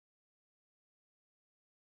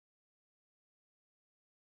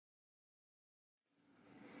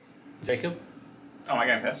Jacob? Oh, am I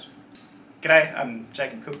going first? G'day, I'm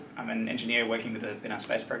Jacob Cook. I'm an engineer working with the Binar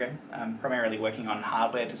Space Program, primarily working on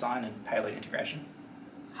hardware design and payload integration.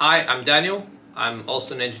 Hi, I'm Daniel. I'm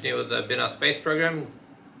also an engineer with the Binar Space Program,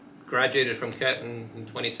 graduated from Curtin in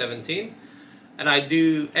 2017, and I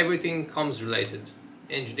do everything comms related.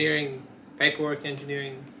 Engineering, paperwork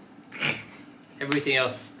engineering, everything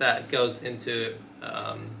else that goes into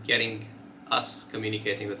getting us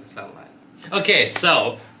communicating with the satellite. Okay,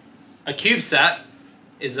 so a Cubesat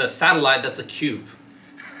is a satellite that's a cube.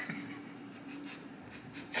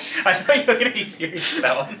 I thought you were going to be serious with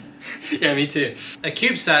that one. Yeah, me too. A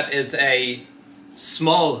Cubesat is a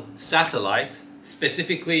small satellite,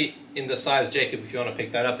 specifically in the size, Jacob, if you want to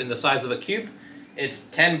pick that up, in the size of a cube. It's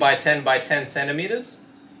 10 by 10 by 10 centimeters,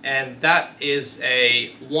 and that is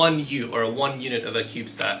a 1U, or a 1 unit of a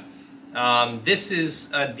Cubesat. This is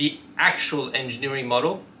the actual engineering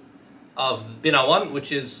model of Binar 1,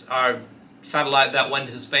 which is our satellite that went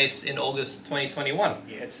into space in August 2021.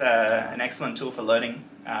 Yeah, it's an excellent tool for loading,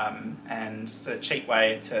 and it's a cheap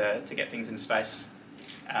way to get things into space.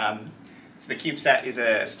 So the Cubesat is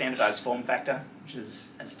a standardized form factor, which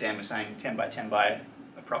is, as Dan was saying, 10 by 10 by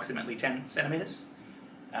approximately 10 centimeters,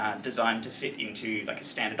 designed to fit into like a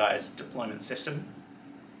standardized deployment system,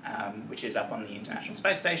 which is up on the International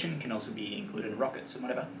Space Station, can also be included in rockets and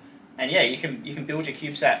whatever. And yeah, you can build your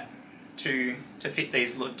Cubesat to fit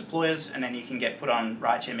these deployers, and then you can get put on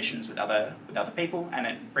rideshare missions with other people, and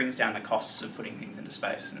it brings down the costs of putting things into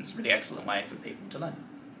space, and it's a really excellent way for people to learn.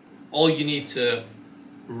 All you need to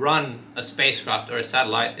run a spacecraft or a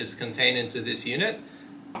satellite is contained into this unit,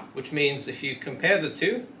 which means if you compare the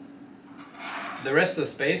two, the rest of the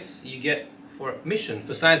space you get for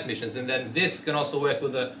science missions, and then this can also work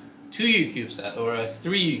with a 2U Cubesat or a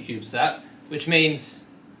 3U Cubesat, which means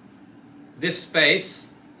this space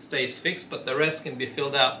stays fixed, but the rest can be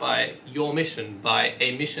filled out by your mission, by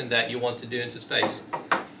a mission that you want to do into space.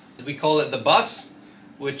 We call it the bus,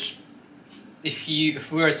 which if we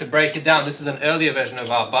were to break it down, this is an earlier version of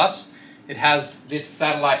our bus. It has this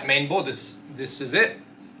satellite mainboard, this is it,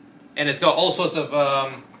 and it's got all sorts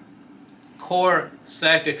of core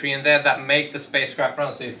circuitry in there that make the spacecraft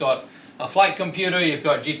run. So you've got a flight computer, you've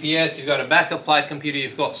got GPS, you've got a backup flight computer,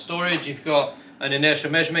 you've got storage, you've got an inertial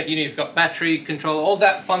measurement unit, you've got battery control, all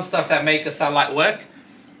that fun stuff that make a satellite work.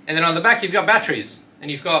 And then on the back you've got batteries, and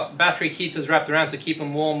you've got battery heaters wrapped around to keep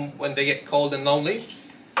them warm when they get cold and lonely.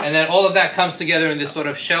 And then all of that comes together in this sort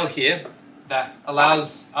of shell here that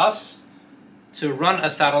allows us to run a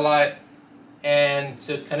satellite and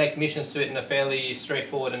to connect missions to it in a fairly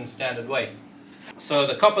straightforward and standard way. So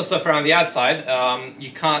the copper stuff around the outside,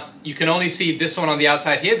 you can only see this one on the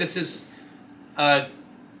outside here. This is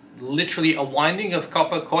literally a winding of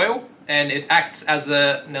copper coil, and it acts as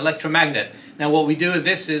an electromagnet. Now what we do with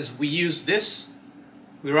this is we use this,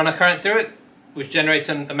 we run a current through it, which generates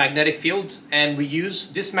a magnetic field, and we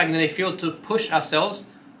use this magnetic field to push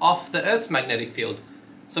ourselves off the Earth's magnetic field.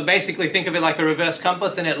 So basically think of it like a reverse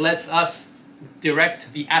compass, and it lets us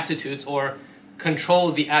direct the attitudes or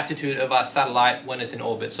control the attitude of our satellite when it's in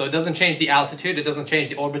orbit. So it doesn't change the altitude, it doesn't change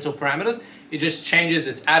the orbital parameters, it just changes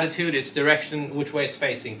its attitude, its direction, which way it's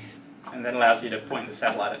facing. And that allows you to point the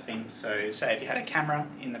satellite at things. So say if you had a camera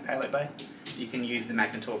in the payload bay, you can use the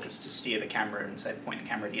magnetorcus to steer the camera and say point the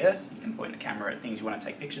camera at the Earth. You can point the camera at things you want to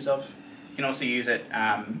take pictures of. You can also use it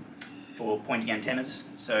for pointing antennas.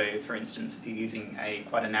 So for instance, if you're using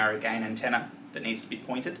quite a narrow gain antenna that needs to be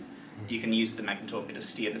pointed, you can use the magnetorcus to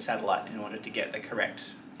steer the satellite in order to get the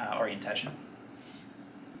correct orientation.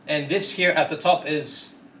 And this here at the top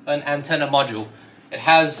is an antenna module. It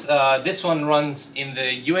has, this one runs in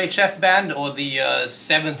the UHF band, or the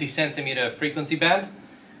 70 centimeter frequency band.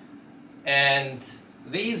 And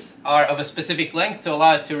these are of a specific length to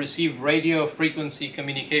allow it to receive radio frequency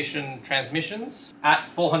communication transmissions at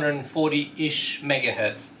 440-ish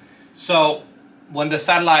megahertz. So when the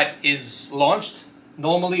satellite is launched,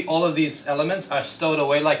 normally all of these elements are stowed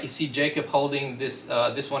away, like you see Jacob holding this,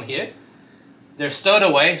 this one here. They're stowed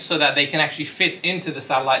away so that they can actually fit into the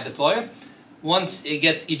satellite deployer. Once it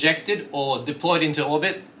gets ejected or deployed into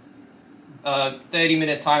orbit, a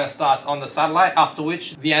 30-minute timer starts on the satellite, after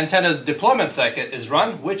which the antenna's deployment circuit is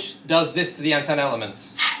run, which does this to the antenna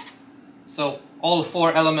elements. So all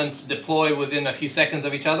 4 elements deploy within a few seconds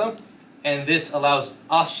of each other, and this allows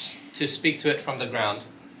us to speak to it from the ground.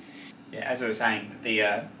 Yeah, as we were saying,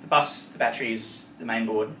 the bus, the batteries, the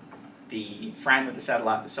mainboard, the frame of the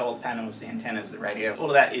satellite, the solar panels, the antennas, the radio, all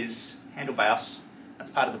of that is handled by us.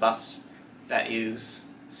 That's part of the bus. That is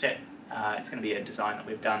set. It's going to be a design that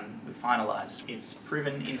we've finalised. It's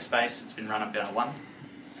proven in space, it's been run up Binar 1.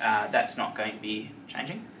 That's not going to be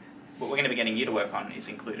changing. what we're going to be getting you to work on is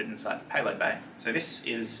included inside the payload bay. So this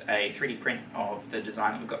is a 3D print of the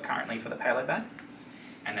design that we've got currently for the payload bay.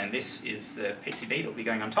 And then this is the PCB that will be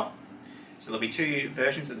going on top. So there'll be two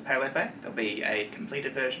versions of the payload bay. There'll be a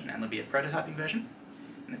completed version and there'll be a prototyping version.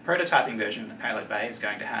 And the prototyping version of the payload bay is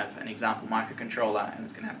going to have an example microcontroller, and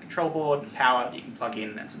it's going to have a control board and power that you can plug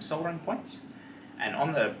in and some soldering points. And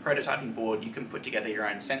on the prototyping board, you can put together your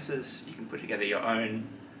own sensors, you can put together your own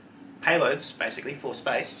payloads, basically, for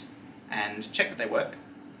space, and check that they work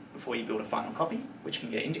before you build a final copy, which can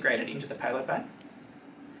get integrated into the payload bay.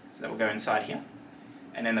 So that will go inside here.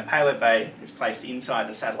 And then the payload bay is placed inside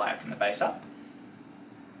the satellite from the base up,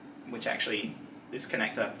 which actually, this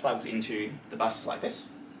connector plugs into the bus like this,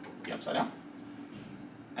 the upside down.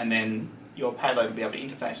 And then your payload will be able to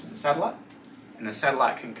interface with the satellite, and the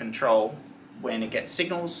satellite can control when it gets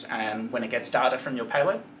signals and when it gets data from your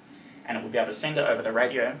payload, and it will be able to send it over the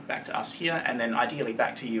radio back to us here, and then ideally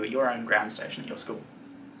back to you at your own ground station at your school.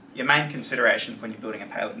 Your main consideration when you're building a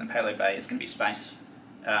payload in the payload bay is going to be space.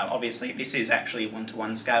 Obviously, this is actually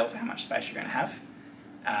 1-to-1 scale for how much space you're going to have,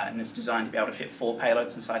 and it's designed to be able to fit 4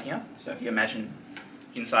 payloads inside here. So if you imagine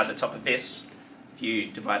inside the top of this, if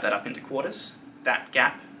you divide that up into quarters, that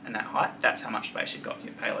gap and that height, that's how much space you've got for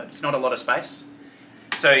your payload. It's not a lot of space.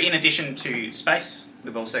 So in addition to space,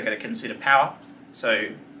 we've also got to consider power. So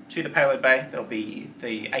to the payload bay, there'll be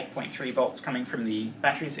the 8.3 volts coming from the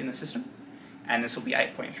batteries in the system, and this will be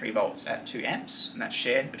 8.3 volts at 2 amps, and that's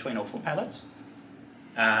shared between all 4 payloads.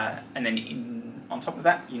 And then on top of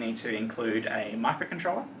that, you need to include a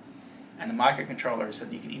microcontroller, and the microcontroller is so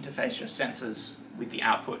that you can interface your sensors with the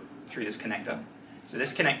output through this connector. So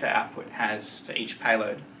this connector output has, for each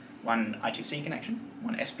payload, one I2C connection,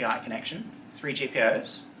 one SPI connection, 3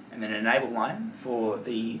 GPIOs, and then an enable line for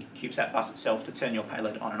the Cubesat bus itself to turn your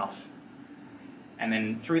payload on and off. And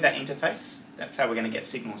then through that interface, that's how we're going to get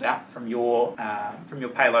signals out from your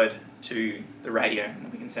payload to the radio, and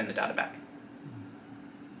then we can send the data back.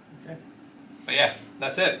 Okay. But yeah,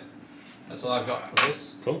 that's it. That's all I've got for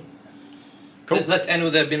this. Cool. Let's end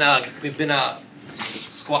with a Binar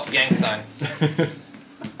squat gang sign.